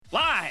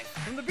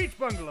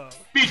Bungalow.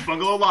 Beach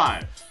Bungalow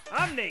Live.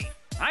 I'm Nate.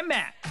 I'm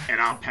Matt.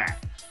 And I'm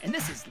Pat. And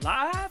this is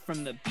live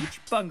from the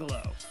Beach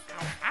Bungalow.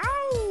 Ow,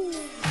 ow.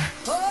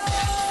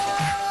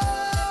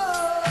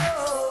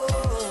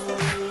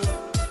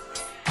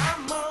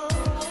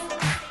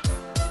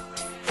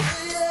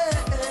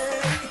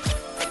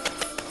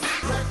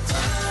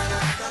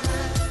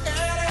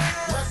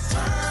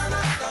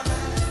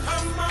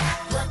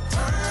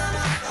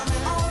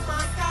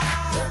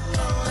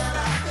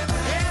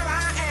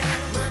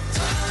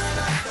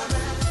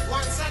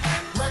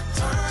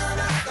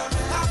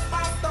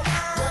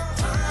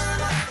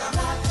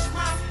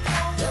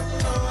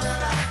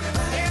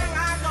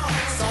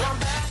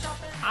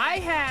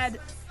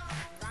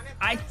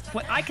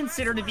 What I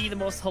consider to be the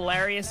most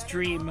hilarious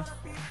dream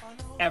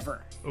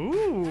ever.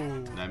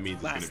 Ooh. That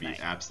means it's going to be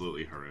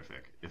absolutely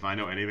horrific. If I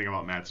know anything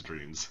about Matt's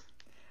dreams.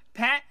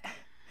 Pat,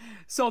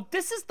 so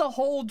this is the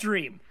whole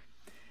dream.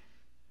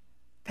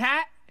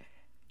 Pat,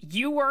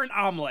 you were an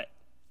omelet.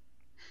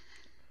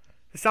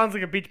 It sounds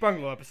like a Beach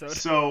Bungalow episode.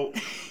 So,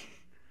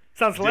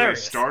 sounds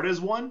hilarious. Did I start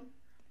as one?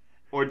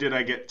 Or did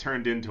I get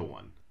turned into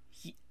one?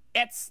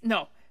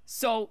 No.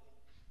 So,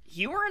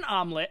 you were an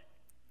omelet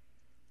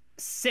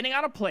sitting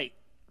on a plate.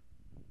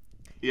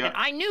 Yeah. And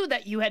I knew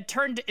that you had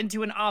turned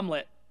into an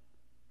omelet,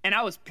 and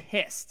I was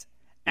pissed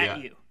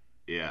at you.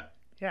 Yeah.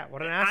 Yeah,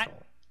 what an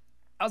asshole.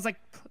 I was like,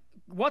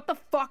 what the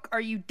fuck are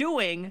you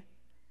doing?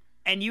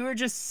 And you were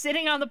just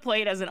sitting on the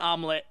plate as an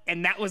omelet,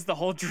 and that was the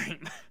whole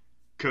dream.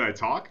 Could I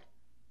talk?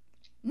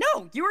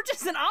 No, you were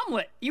just an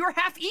omelet. You were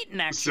half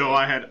eaten, actually. So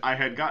I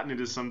had gotten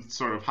into some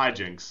sort of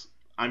hijinks.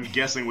 I'm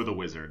guessing with a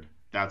wizard.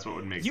 That's what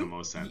would make the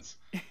most sense.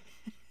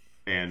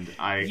 And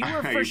you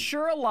were for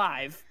sure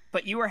alive,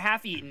 but you were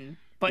half eaten.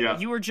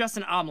 But you were just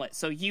an omelet,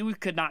 so you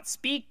could not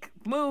speak,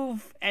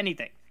 move,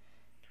 anything.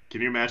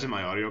 Can you imagine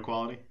my audio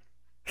quality?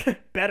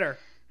 Better.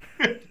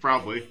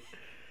 Probably.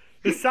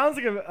 This sounds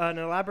like an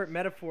elaborate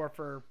metaphor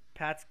for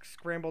Pat's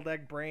scrambled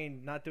egg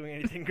brain not doing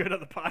anything good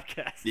on the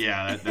podcast.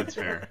 Yeah, that's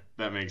fair.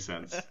 That makes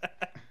sense.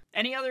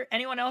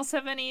 Anyone else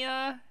have any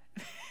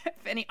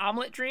any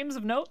omelet dreams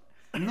of note?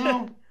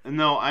 No,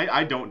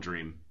 I don't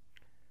dream.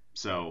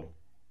 So.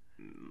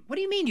 What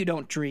do you mean you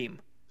don't dream?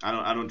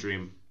 I don't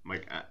dream.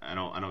 Like I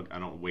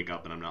don't wake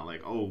up and I'm not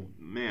like, oh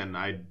man,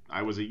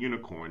 I was a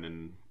unicorn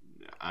and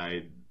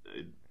I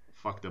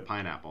fucked a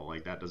pineapple.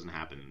 Like that doesn't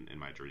happen in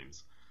my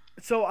dreams.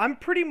 So I'm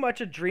pretty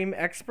much a dream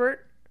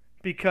expert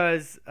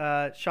because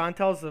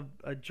Chantel's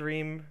a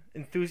dream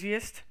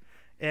enthusiast,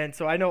 and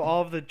so I know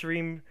all of the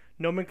dream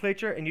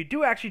nomenclature. And you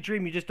do actually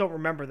dream, you just don't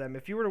remember them.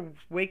 If you were to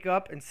wake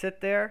up and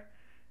sit there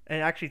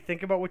and actually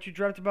think about what you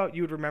dreamt about,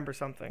 you would remember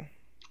something.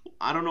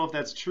 I don't know if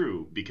that's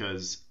true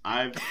because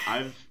I've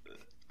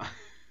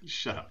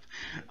shut up.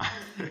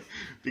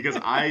 Because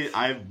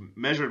I've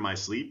measured my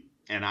sleep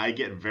and I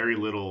get very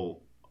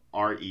little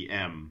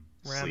REM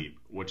sleep,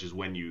 which is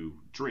when you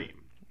dream.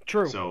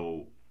 True.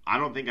 So I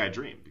don't think I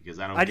dream because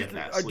I don't get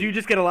that sleep. Do you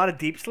just get a lot of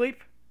deep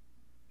sleep?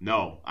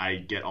 No, I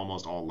get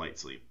almost all light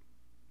sleep.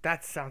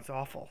 That sounds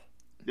awful.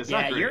 It's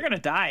yeah, not great. You're gonna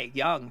die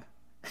young.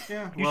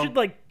 Yeah, you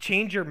should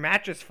change your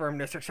mattress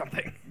firmness or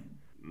something.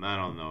 I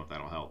don't know if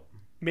that'll help.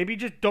 Maybe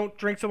just don't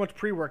drink so much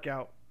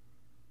pre-workout.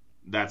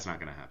 That's not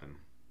gonna happen.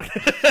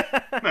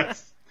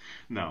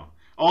 No.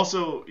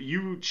 Also,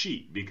 you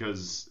cheat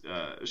because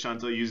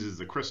Chantel uses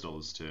the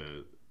crystals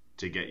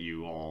to get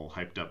you all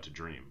hyped up to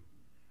dream.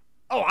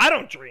 Oh, I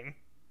don't dream.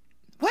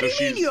 What do you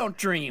mean you don't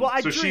dream? Well,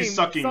 I dream she's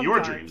sucking sometimes. Your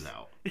dreams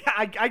out. Yeah,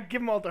 I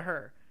give them all to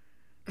her.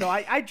 No,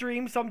 I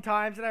dream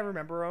sometimes and I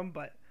remember them,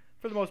 but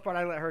for the most part,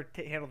 I let her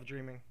handle the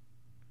dreaming.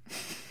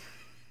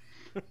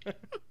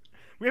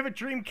 We have a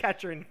dream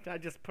catcher, and I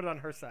just put it on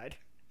her side.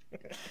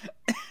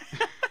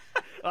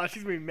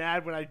 She's gonna be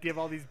mad when I give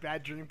all these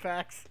bad dream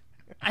facts.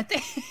 I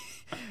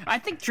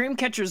think dream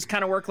catchers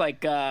kind of work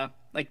like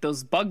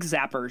those bug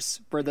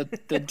zappers, where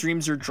the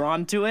dreams are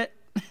drawn to it.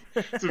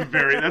 That's a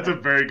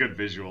very good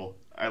visual.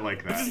 I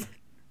like that.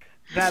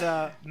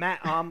 That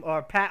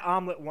Pat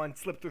Omelet one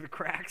slipped through the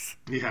cracks.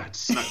 Yeah, it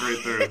snuck right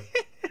through.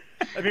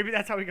 Maybe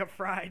that's how he got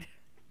fried.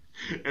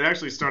 It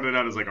actually started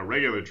out as like a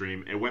regular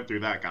dream. It went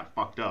through that, got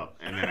fucked up,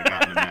 and then it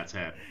got into Matt's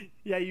head.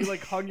 Yeah, you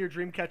hung your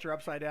dream catcher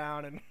upside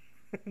down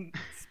and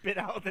spit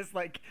out this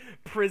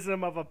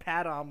prism of a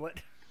Pat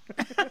omelet.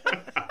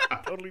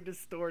 Totally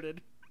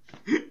distorted.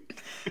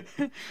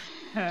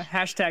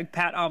 Hashtag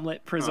Pat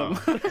omelet prism.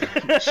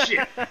 Oh.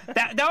 Shit.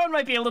 That one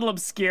might be a little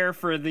obscure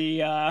for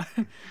the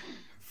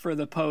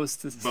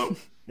post. But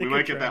we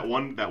might get that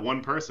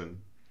one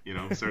person,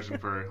 searching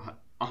for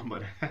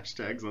omelet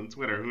hashtags on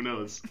Twitter. Who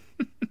knows?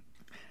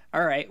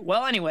 All right.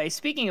 Well, anyway,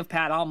 speaking of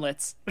Pat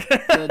omelets,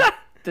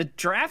 the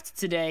draft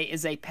today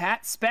is a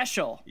Pat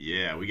special.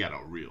 Yeah, we got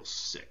a real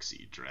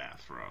sexy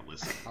draft for our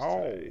listeners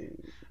today.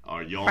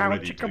 Are y'all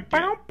ready to get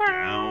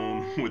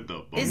down with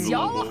the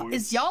Bungalow Boys?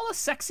 Is y'all a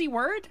sexy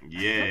word?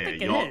 Yeah,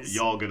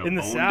 y'all gonna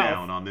bone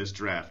down on this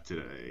draft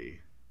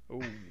today.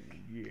 Oh,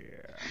 yeah.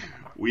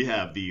 We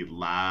have the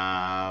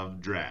live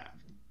draft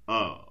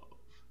of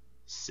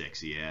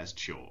Sexy Ass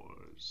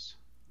Chores.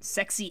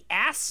 Sexy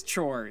ass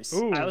chores.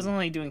 Ooh. I was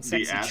only doing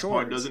sexy The ass chores.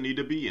 part doesn't need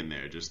to be in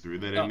there. Just threw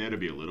that in there to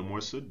be a little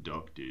more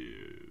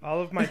seductive.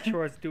 All of my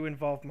chores do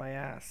involve my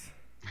ass.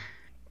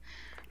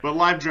 But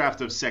live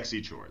draft of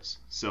sexy chores.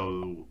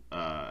 So,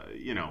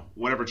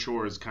 whatever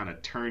chores kind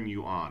of turn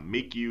you on,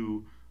 make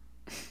you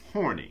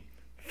horny.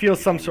 Feel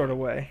some sort of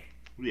way.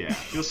 Yeah,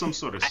 feel some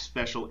sort of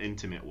special,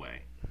 intimate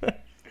way. All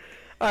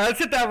right, let's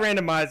hit that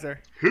randomizer.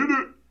 Hit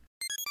it!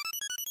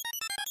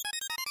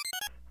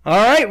 All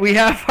right, we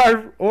have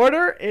our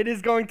order. It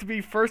is going to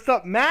be first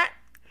up, Matt.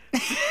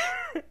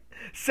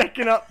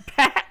 Second up,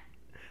 Pat.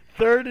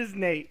 Third is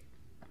Nate.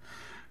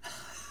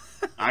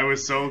 I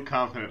was so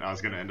confident I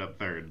was going to end up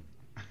third.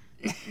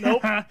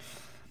 Nope.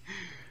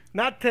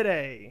 Not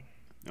today.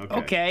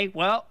 Okay,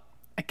 well,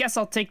 I guess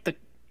I'll take the...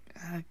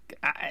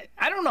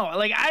 I don't know.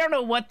 Like, I don't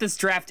know what this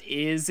draft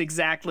is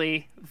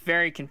exactly.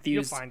 Very You'll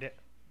confused. find it.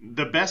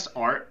 The best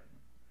art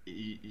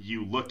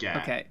you look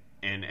at, Okay.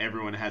 and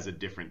everyone has a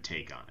different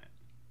take on it.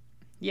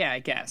 Yeah, I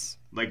guess.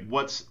 Like,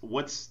 what's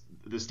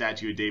the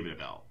statue of David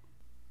about?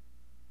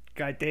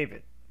 Guy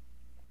David.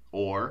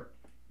 Or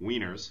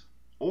Wieners,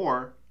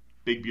 or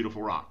Big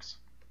Beautiful Rocks.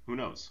 Who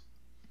knows?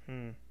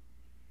 I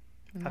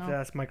have to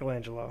ask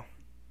Michelangelo.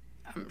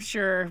 I'm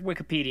sure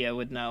Wikipedia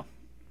would know.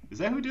 Is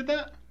that who did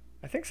that?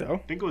 I think so. I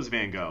think it was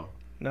Van Gogh.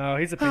 No,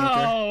 he's a painter.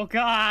 Oh,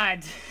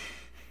 God.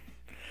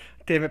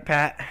 Damn it,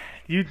 Pat.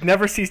 You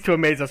never cease to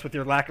amaze us with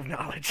your lack of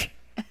knowledge.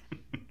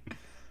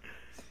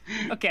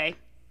 Okay,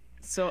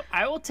 so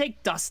I will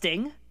take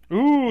dusting,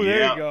 Ooh, there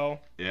Yeah. you go.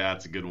 Yeah,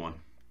 that's a good one.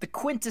 the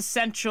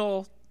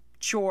quintessential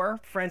chore.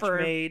 French for,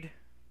 maid.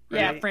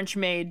 Yeah, right? French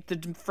maid,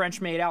 the French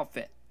maid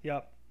outfit.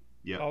 Yep.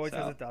 Yeah. Always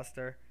has So. a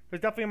duster. It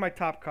was definitely in my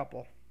top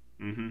couple.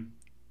 Mm-hmm.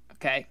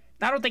 Okay.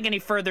 I don't think any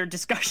further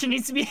discussion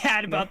needs to be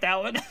had about that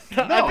one. I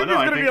think there's I going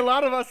to be think- a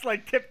lot of us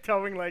like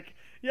tiptoeing like,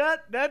 yeah,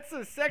 that's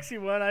a sexy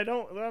one. I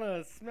don't want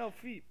to smell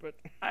feet, but...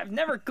 I've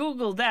never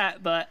Googled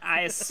that, but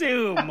I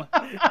assume.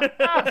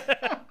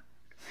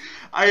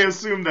 I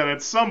assume that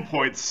at some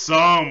point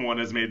someone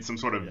has made some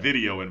sort of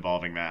video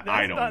involving that. That's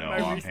I don't not know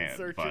my recent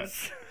offhand, but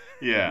searches.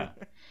 yeah.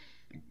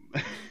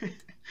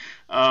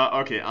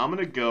 Okay, I'm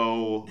gonna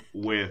go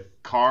with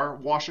car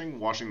washing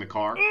the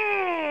car.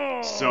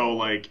 So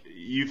like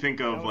you think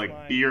That of was like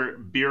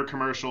mine. beer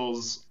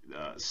commercials,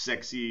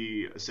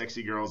 sexy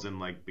girls in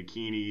like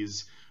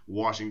bikinis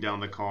washing down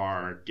the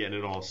car, getting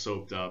it all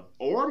soaked up,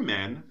 or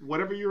men,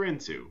 whatever you're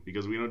into,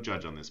 because we don't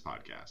judge on this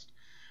podcast.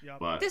 Yep.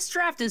 But This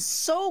draft is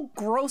so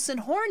gross and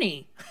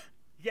horny.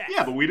 Yes.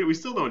 yeah, but we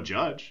still don't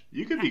judge.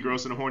 You could be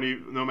gross and horny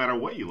no matter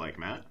what you like,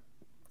 Matt.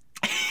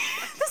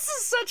 This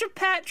is such a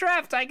pat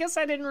draft. I guess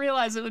I didn't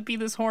realize it would be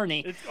this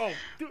horny. It's,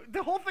 dude,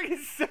 the whole thing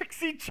is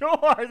sexy chores.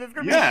 It's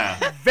going to Yeah.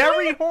 be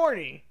very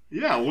horny.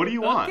 Yeah, what do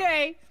you want?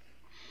 Okay.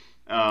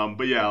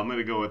 But yeah, I'm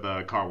gonna go with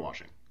car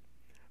washing.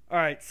 All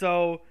right,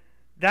 so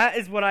that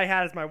is what I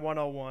had as my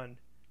 101.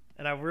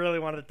 And I really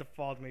wanted it to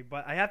fall to me.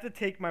 But I have to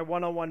take my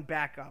 101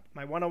 back up.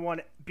 My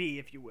 101B,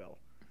 if you will.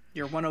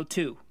 You're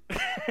 102,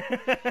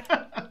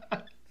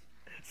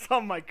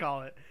 Some might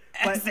call it.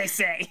 as But they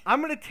say.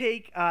 I'm going to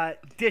take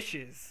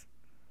dishes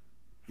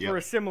for Yep.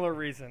 a similar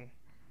reason.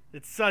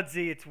 It's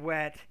sudsy, it's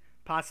wet,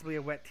 possibly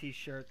a wet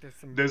t-shirt.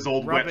 There's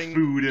old rubbing. wet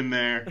food in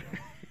there.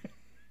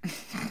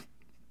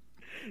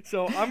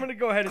 So I'm going to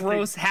go ahead and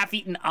Gross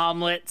half-eaten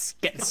omelets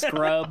getting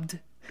scrubbed.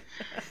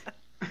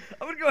 I'm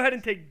going to go ahead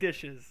and take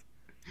dishes.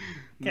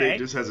 Okay. Nate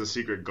just has a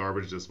secret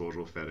garbage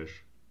disposal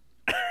fetish.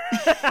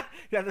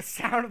 Yeah, the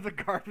sound of the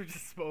garbage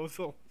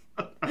disposal.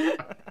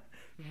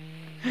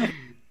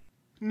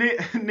 Nate,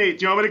 do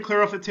you want me to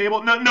clear off the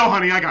table? No,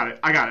 honey, I got it.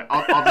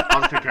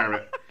 I'll take care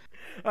of it.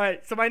 All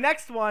right, so my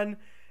next one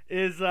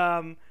is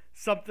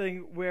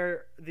something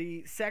where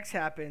the sex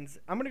happens.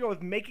 I'm going to go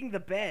with making the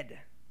bed.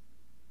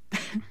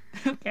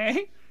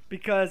 Okay.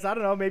 Because, I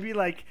don't know, maybe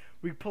like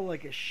we pull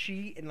like a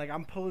sheet and like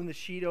I'm pulling the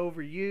sheet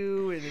over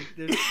you and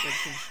there's like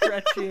some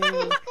stretching.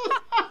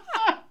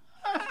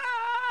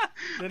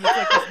 Then it's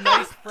like this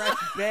nice fresh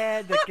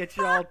bed that gets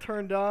you all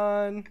turned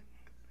on.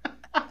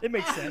 It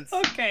makes sense.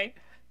 Okay.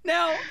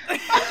 Now,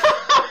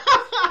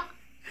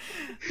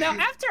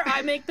 after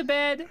I make the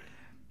bed,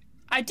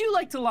 I do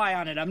like to lie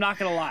on it. I'm not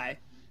gonna lie.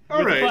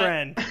 All right.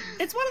 Friend.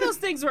 It's one of those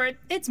things where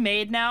it's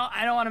made now.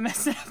 I don't want to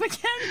mess it up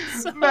again.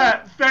 So.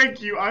 Matt,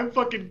 thank you. I'm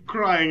fucking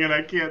crying and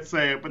I can't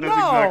say it, but that's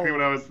No. exactly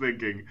what I was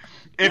thinking.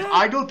 If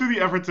I go through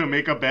the effort to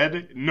make a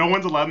bed, no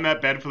one's allowed in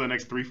that bed for the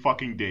next 3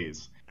 fucking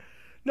days.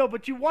 No,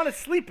 but you want to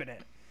sleep in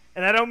it.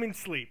 And I don't mean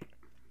sleep.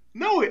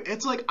 No,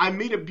 it's like I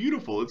made it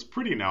beautiful. It's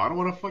pretty now. I don't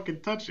want to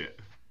fucking touch it.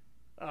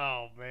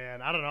 Oh,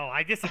 man. I don't know.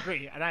 I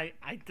disagree. And I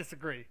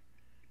disagree.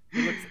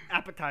 It looks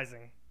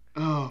appetizing.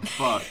 Oh,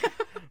 fuck.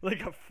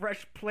 Like a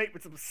fresh plate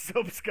with some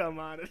soap scum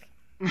on it.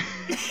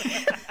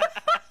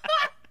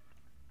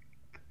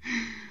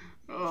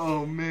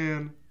 Oh,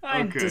 man.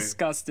 I'm Okay.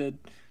 disgusted.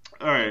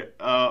 All right.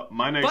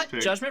 My next But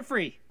pick. judgment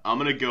free. I'm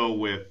gonna go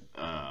with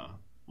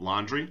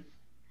laundry,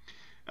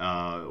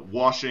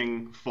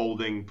 washing,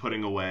 folding,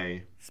 putting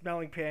away.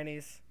 Smelling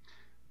panties.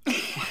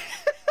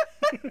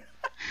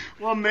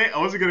 Well, Nate, I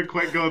wasn't gonna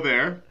quite go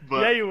there,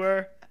 but Yeah, you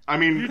were. I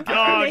mean, You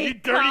dog. Nate, you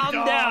dirty calm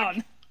dog.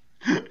 down.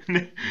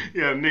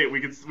 yeah, Nate, we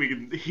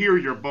can hear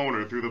your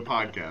boner through the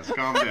podcast.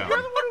 Calm down. You're the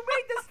one who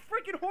made this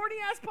freaking horny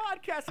ass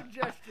podcast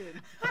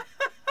suggestion.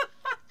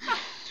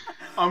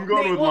 I'm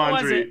going Nate, with what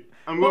was laundry. it?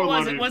 I'm What going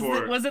was with it?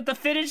 laundry Was it the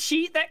fitted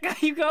sheet that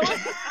got you going?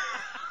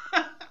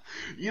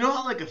 You know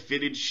how like a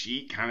fitted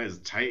sheet kind of is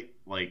tight,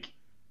 like,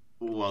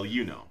 well,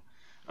 you know.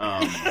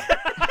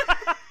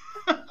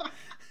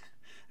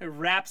 It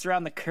wraps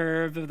around the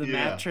curve of the Yeah.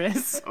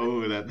 mattress.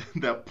 Oh,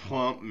 that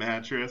plump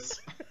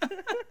mattress.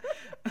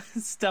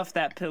 Stuff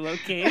that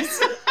pillowcase.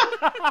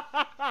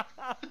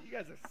 You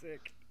guys are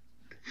sick.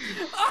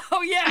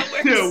 Oh yeah,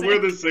 Yeah, sick. we're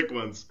the sick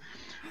ones.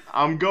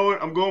 I'm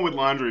going with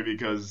laundry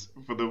because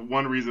for the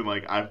one reason,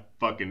 like, I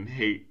fucking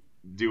hate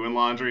doing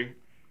laundry.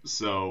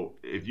 So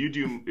if you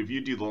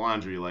do the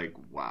laundry, like,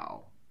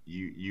 wow,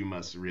 you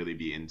must really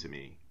be into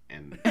me,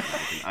 and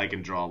I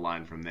can draw a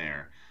line from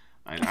there.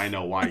 I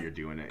know why you're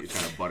doing it. You're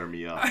trying to butter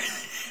me up.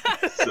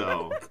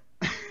 So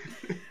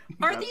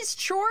Are these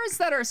chores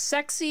that are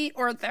sexy,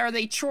 or are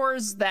they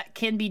chores that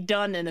can be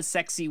done in a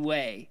sexy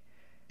way?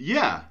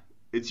 yeah,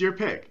 it's your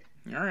pick.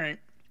 All right.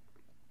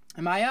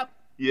 Am I up?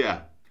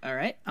 Yeah. All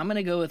right. I'm going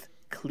to go with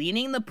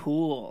cleaning the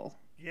pool.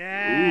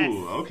 Yes.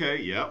 Ooh.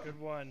 Okay. Yep. Good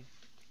one.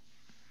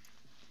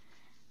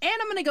 And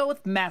I'm going to go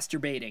with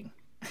masturbating.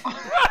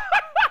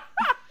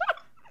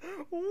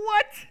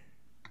 What?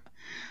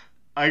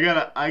 I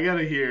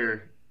gotta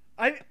hear.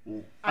 I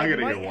I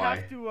gotta might hear why.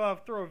 have to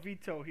throw a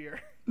veto here.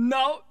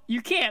 No,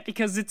 you can't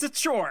because it's a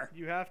chore.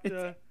 You have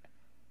to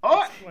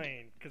Oh,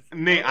 explain. 'Cause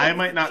Nate, I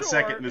might not sure,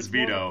 second this it's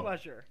more of a veto.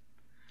 pleasure.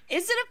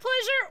 Is it a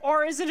pleasure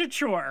or is it a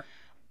chore?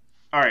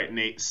 all right,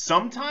 Nate.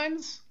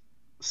 Sometimes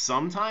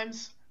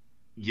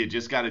you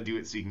just gotta do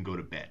it so you can go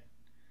to bed.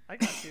 I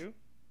got you.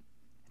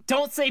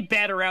 Don't say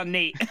bad around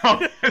Nate.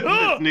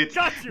 Oh, Nate's,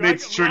 got you.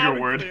 Nate's Loud trigger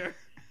and word. clear.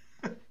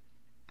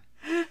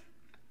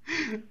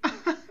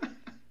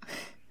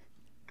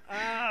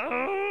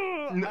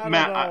 I don't know.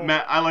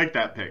 Matt, I like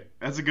that pick.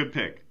 That's a good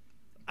pick.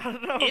 I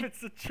don't know if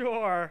it's a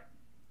chore.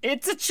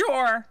 It's a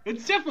chore.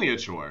 It's definitely a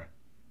chore.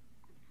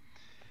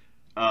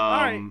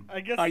 All right, I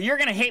guess. You're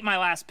going to hate my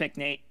last pick,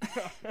 Nate.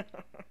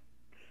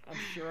 I'm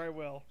sure I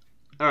will.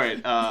 All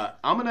right,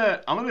 I'm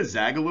gonna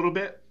zag a little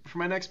bit for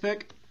my next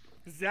pick.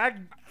 Zag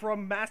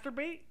from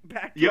masturbate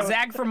back to Yep.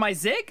 Zag from my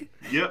zig?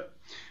 Yep.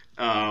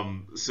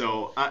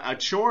 So a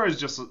chore is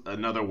just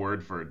another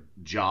word for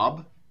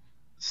job.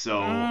 So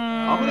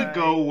I'm gonna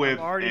go with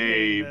already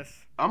hating a.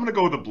 this. I'm gonna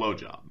go with a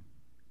blowjob.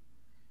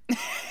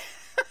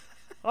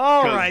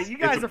 All 'Cause right, you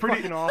it's guys a are pretty-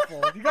 fucking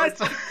awful. You guys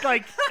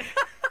like.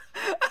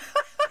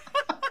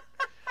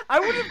 I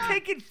would have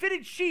taken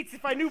fitted sheets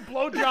if I knew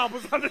blowjob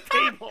was on the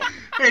table.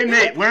 Hey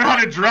Nate, learn how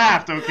to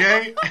draft,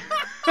 okay?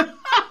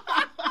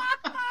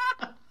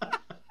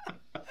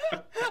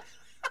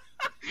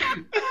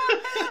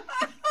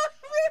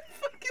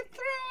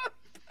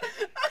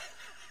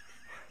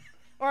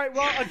 All right,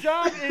 well, a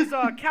job is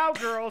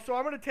cowgirl, so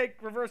I'm gonna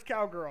take reverse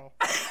cowgirl.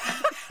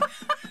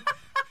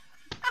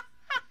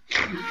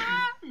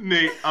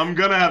 Nate, I'm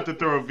gonna have to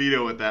throw a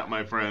veto at that,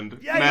 my friend.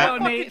 Yeah, No,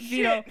 fucking Nate,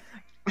 you know.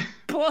 shit.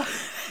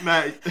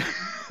 Matt,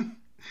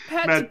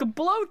 Pat Matt- took a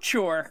blow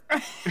chore.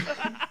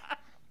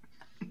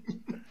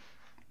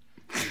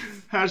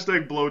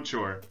 hashtag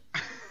blowchore.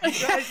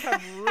 You guys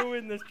have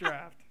ruined this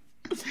draft.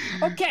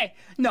 Okay,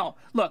 no,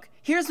 look,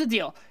 here's the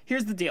deal.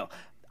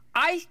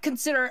 I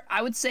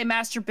would say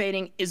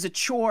masturbating is a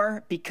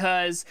chore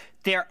because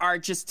there are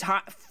just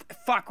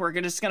we're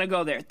just gonna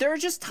go there. There are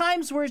just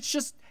times where you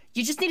just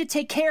need to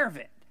take care of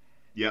it.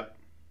 Yep.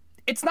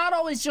 It's not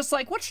always just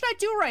like, what should I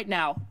do right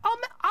now? I'll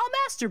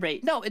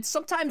masturbate. No,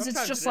 sometimes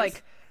it's just it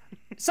like,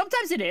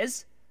 sometimes it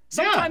is.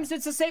 Sometimes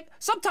it's the same.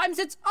 Sometimes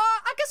it's,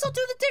 I guess I'll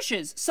do the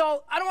dishes.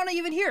 So I don't want to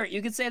even hear it.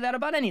 You could say that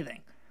about anything.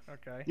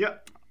 Okay.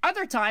 Yep.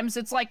 Other times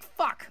it's like,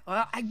 fuck,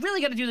 I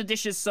really got to do the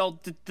dishes so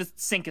the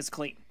sink is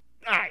clean.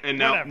 All right. And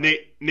now, whatever.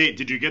 Nate,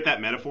 did you get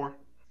that metaphor?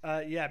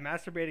 Yeah,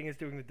 masturbating is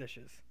doing the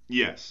dishes.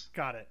 Yes.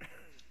 Got it.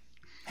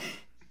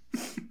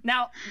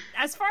 Now,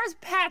 as far as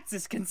Pat's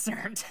is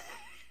concerned,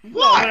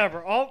 What?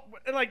 Whatever. All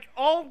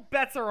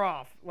bets are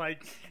off.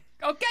 Like,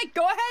 okay,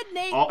 go ahead,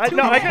 Nate. All- I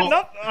got Oh.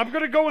 enough. I'm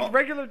gonna go with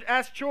regular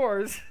ass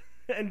chores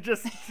and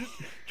just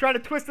try to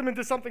twist them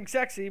into something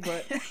sexy.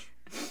 But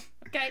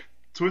Okay.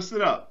 Twist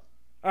it up.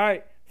 all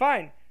right,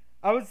 fine.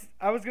 I was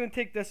gonna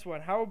take this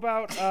one. How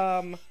about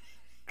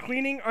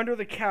cleaning under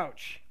the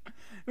couch?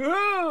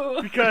 Ooh.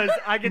 Because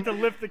I get to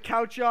lift the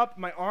couch up.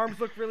 My arms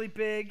look really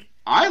big.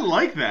 I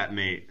like that,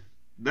 Nate.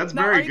 That's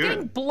Now, very are you getting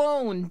good.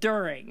 blown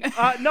during?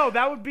 No,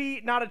 that would be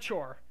not a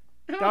chore.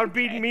 That would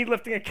be Okay. me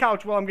lifting a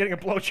couch while I'm getting a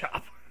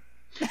blowjob.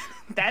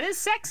 That is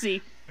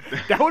sexy.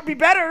 That would be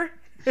better.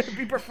 It'd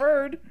be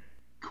preferred.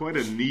 Quite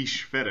a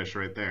niche fetish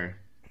right there.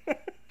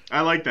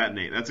 I like that,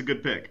 Nate. That's a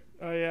good pick.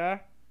 Oh yeah?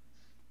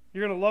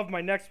 You're gonna love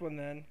my next one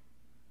then.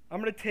 I'm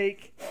gonna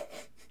take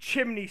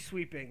chimney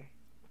sweeping.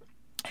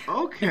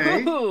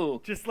 Okay.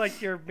 Ooh. Just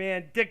like your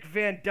man Dick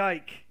Van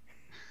Dyke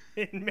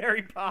in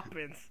Mary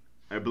Poppins.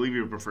 I believe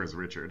he prefers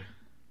Richard.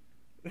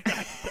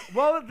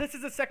 Well, this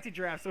is a sexy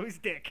draft, so he's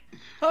dick.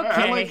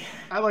 Okay.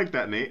 I like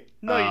that, Nate.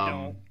 No, you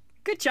don't.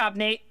 Good job,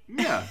 Nate.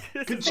 Yeah,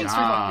 This good is Thanks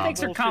job.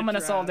 for Bullshit calming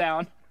us all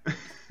draft. down.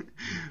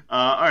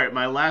 All right,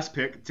 my last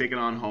pick, taking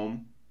on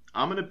home.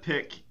 I'm gonna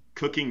pick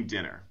cooking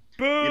dinner.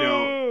 Boo! You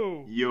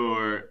know,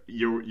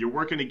 you're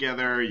working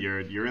together.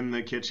 You're in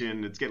the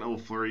kitchen. It's getting a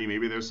little flirty.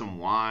 Maybe there's some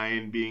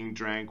wine being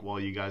drank while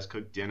you guys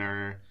cook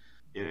dinner.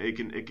 It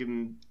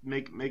can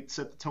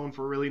set the tone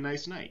for a really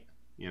nice night.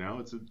 You know,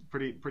 it's a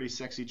pretty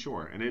sexy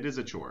chore, and it is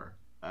a chore.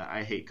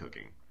 I hate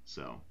cooking,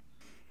 so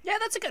Yeah,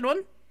 that's a good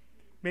one.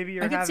 Maybe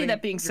you're I can see having,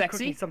 that being you're sexy.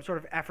 cooking some sort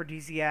of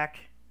aphrodisiac.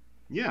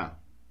 yeah,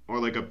 or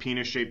like a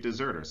penis-shaped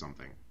dessert or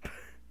something.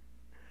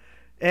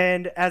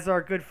 And as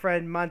our good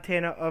friend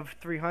Montana of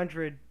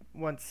 300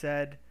 once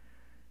said,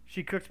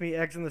 she cooks me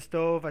eggs on the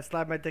stove. I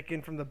slide my dick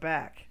in from the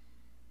back.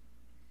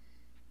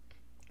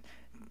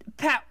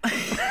 Pat. Did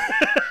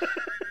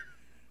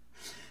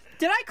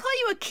I call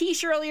you a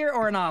quiche earlier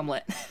or an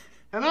omelet?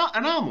 An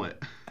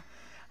omelet.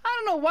 I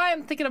don't know why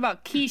I'm thinking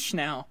about quiche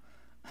now.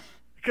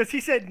 Because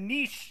he said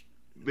niche.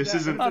 This That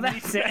isn't Oh, was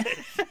that's it.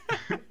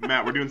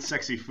 Matt. We're doing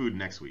sexy food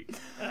next week.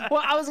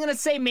 Well, I was going to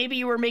say maybe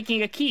you were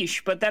making a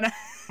quiche, but then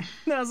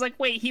I was like,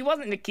 wait, he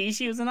wasn't a quiche,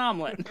 he was an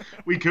omelet.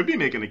 We could be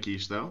making a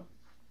quiche though.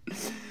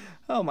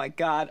 Oh my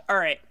god. All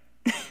right.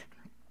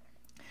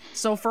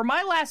 So for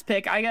my last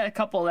pick, I got a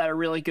couple that are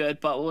really good,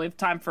 but we'll have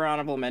time for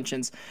honorable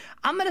mentions.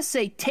 I'm going to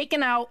say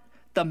taking out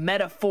the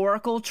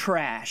metaphorical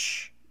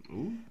trash.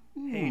 Hate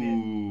it.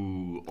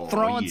 Ooh, oh,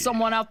 Throwing yeah.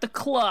 someone out the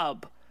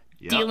club.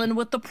 Yep. Dealing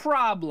with the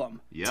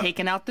problem. Yep.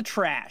 Taking out the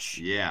trash.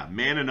 Yeah,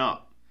 manning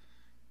up.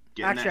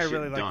 Getting Actually, that I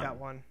really shit like done. that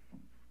one.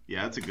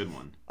 Yeah, that's a good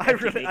one. I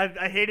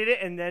hated it,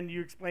 and then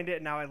you explained it,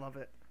 and now I love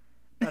it.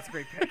 That's a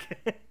great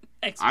pick.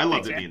 I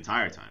loved it Thanks, the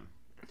entire time.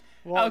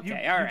 Well,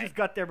 Okay, you all right. just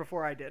got there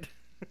before I did.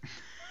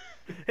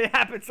 It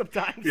happens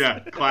sometimes. Yeah,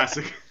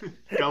 classic.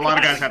 A lot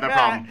of guys have that Matt,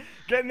 problem.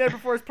 getting there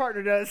before his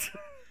partner does.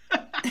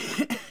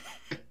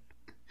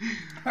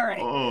 All right.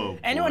 Oh,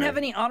 Anyone boy. have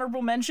any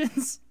honorable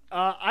mentions?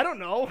 I don't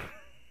know.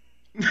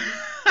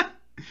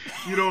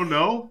 You don't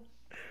know?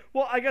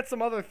 Well, I got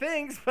some other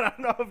things, but I don't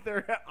know if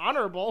they're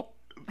honorable.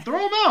 Throw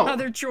them out.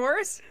 Other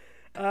chores?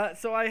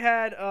 So I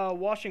had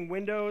washing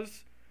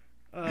windows,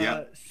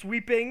 Yeah.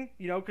 sweeping,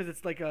 because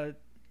it's like a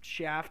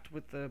shaft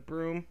with the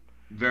broom.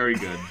 Very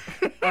good.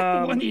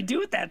 What do you do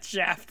with that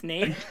shaft,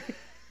 Nate?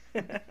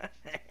 Yeah,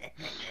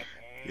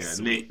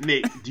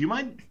 Nate, do you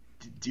mind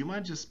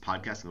just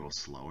podcasting a little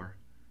slower?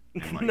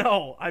 And, like-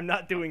 No, I'm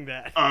not doing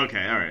that. Oh,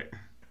 okay, all right.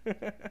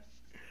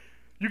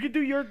 You could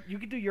do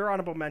your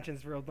honorable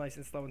mentions real nice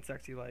and slow and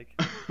sexy like.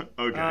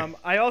 Okay.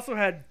 I also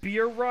had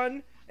beer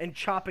run and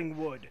chopping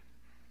wood.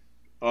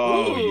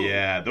 Oh Ooh.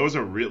 yeah, those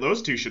are real.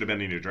 Those two should have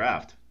been in your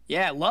draft.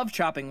 Yeah, I love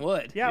chopping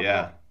wood. Yeah.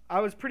 Yeah. Well, I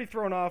was pretty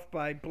thrown off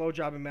by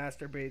blowjob and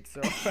masturbate,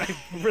 so I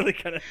really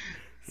kind of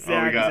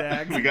Oh, we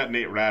zagged. got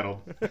Nate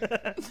rattled.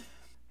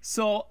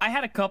 So I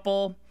had a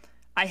couple.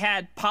 I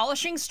had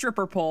polishing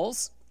stripper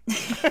poles.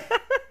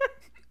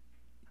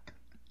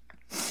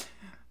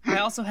 I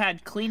also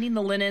had cleaning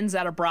the linens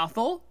at a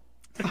brothel.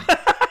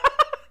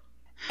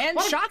 And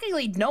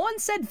shockingly, no one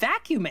said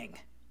vacuuming.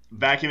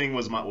 Vacuuming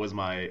was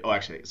my. Oh,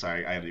 actually,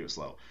 sorry, I had to do it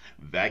slow.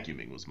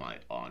 Vacuuming was my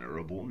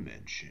honorable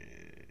mention.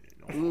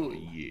 Oh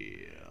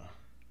yeah.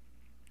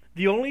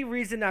 The only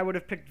reason I would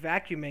have picked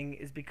vacuuming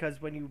is because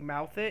when you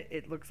mouth it,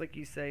 it looks like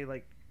you say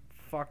like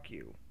 "fuck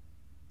you,"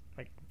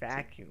 like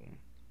vacuum,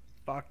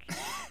 fuck you,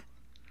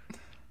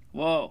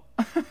 Whoa.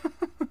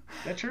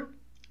 That true?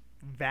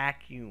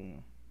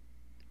 vacuum,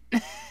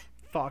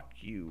 fuck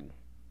you.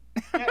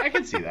 Yeah, I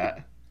can see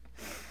that.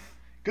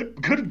 Good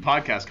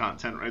podcast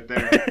content right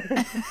there.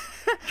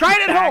 Try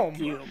it at home.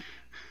 Vacuum.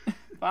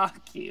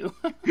 Fuck you.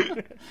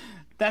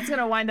 That's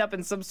gonna wind up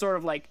in some sort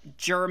of like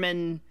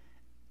German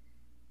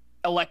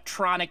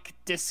electronic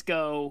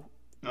disco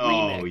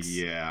Oh remix.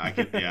 yeah,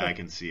 I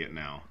can see it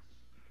now.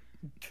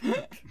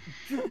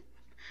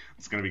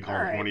 It's gonna be called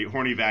All right.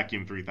 Horny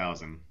Vacuum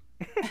 3000.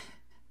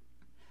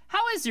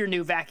 How is your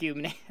new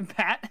vacuum name,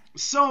 Pat?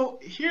 So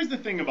here's the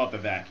thing about the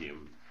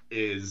vacuum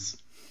is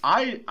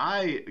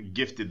I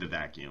gifted the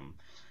vacuum,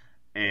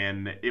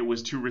 and it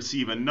was to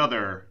receive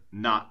another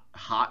not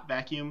hot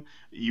vacuum.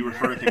 You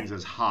refer to things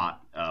as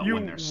hot You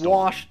when they're stolen.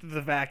 washed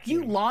the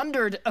vacuum. You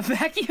laundered a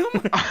vacuum?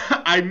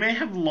 I may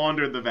have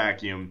laundered the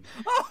vacuum,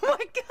 Oh my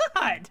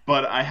god!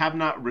 but I have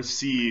not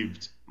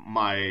received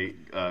my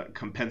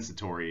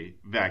compensatory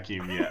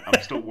vacuum yet.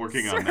 I'm still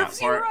working on that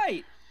Serves you part.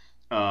 right.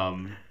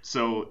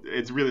 So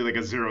it's really like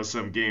a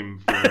zero-sum game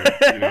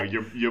for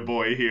your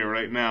boy here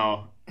right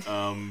now.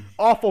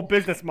 Awful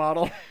business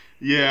model.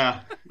 Yeah.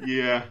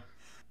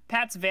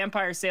 Pat's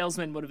vampire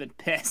salesman would have been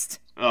pissed.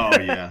 Oh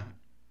yeah.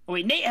 Oh,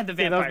 wait, Nate had the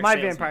Yeah, vampire that was my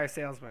salesman. vampire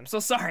salesman. So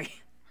sorry.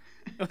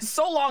 It was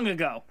so long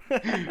ago. All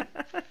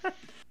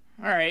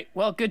right.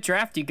 Well, good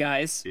draft, you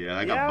guys. Yeah,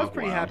 I got Yeah, I was buck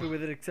pretty wild. happy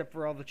with it, except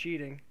for all the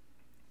cheating.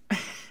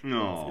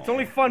 No. It's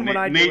only fun when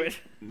I do Nate, it.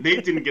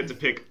 Nate didn't get to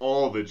pick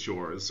all the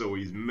chores, so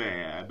he's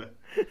mad.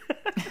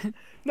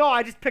 No,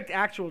 I just picked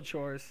actual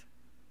chores.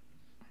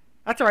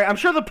 That's all right. I'm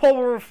sure the poll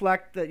will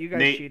reflect that you guys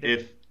Nate,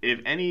 cheated. if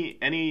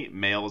any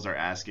males are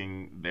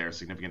asking their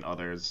significant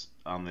others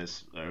on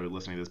this or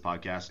listening to this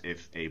podcast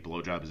if a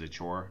blowjob is a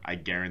chore, I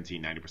guarantee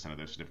 90% of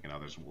their significant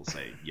others will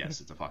say yes,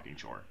 it's a fucking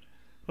chore.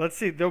 Let's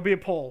see. There'll be a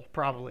poll,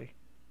 probably.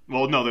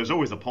 Well, no, there's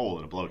always a poll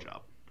in a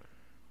blowjob.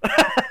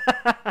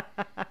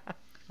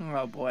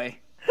 Oh boy.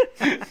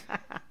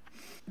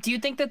 Do you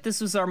think that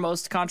this was our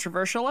most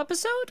controversial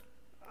episode?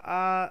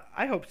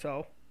 I hope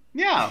so.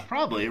 Yeah,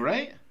 probably,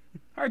 right?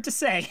 Hard to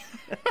say.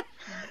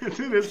 It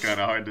is kind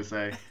of hard to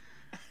say.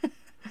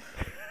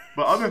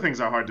 But other things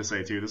are hard to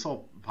say, too. This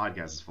whole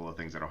podcast is full of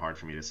things that are hard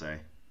for me to say.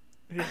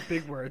 Yeah,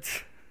 big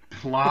words.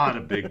 A lot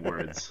of big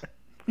words.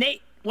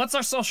 Nate, what's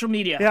our social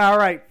media? Yeah, all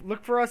right.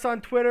 Look for us on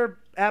Twitter,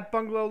 at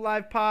Bungalow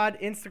Live Pod,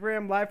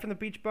 Instagram, Live from the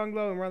Beach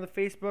Bungalow, and we're on the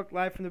Facebook,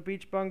 Live from the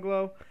Beach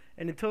Bungalow.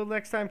 And until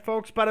next time,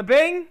 folks, bada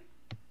bing!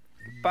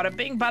 Bada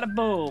bing, bada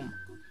boom.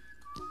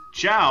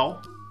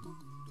 Ciao.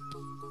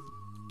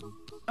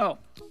 Oh.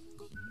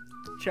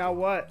 Ciao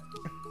what?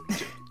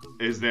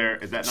 Is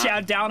that not...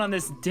 Chow down on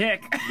this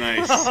dick.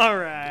 Nice. All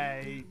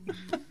right.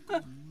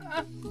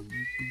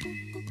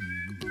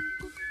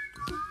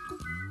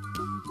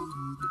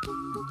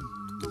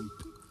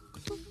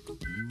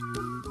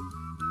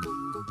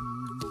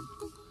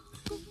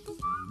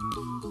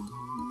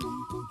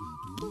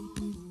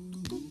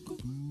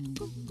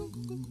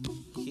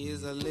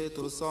 Here's a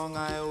little song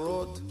I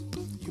wrote.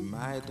 You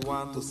might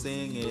want to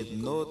sing it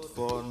note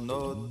for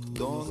note.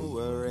 Don't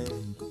worry.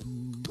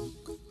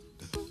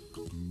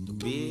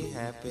 Be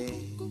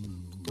happy.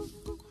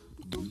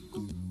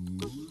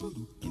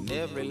 In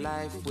every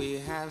life we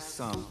have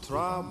some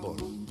trouble.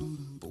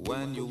 But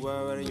when you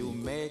worry, you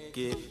make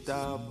it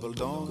double.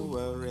 Don't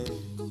worry.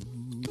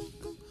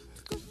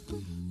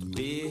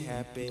 Be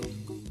happy.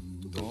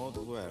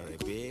 Don't worry.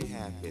 Be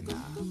happy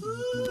now.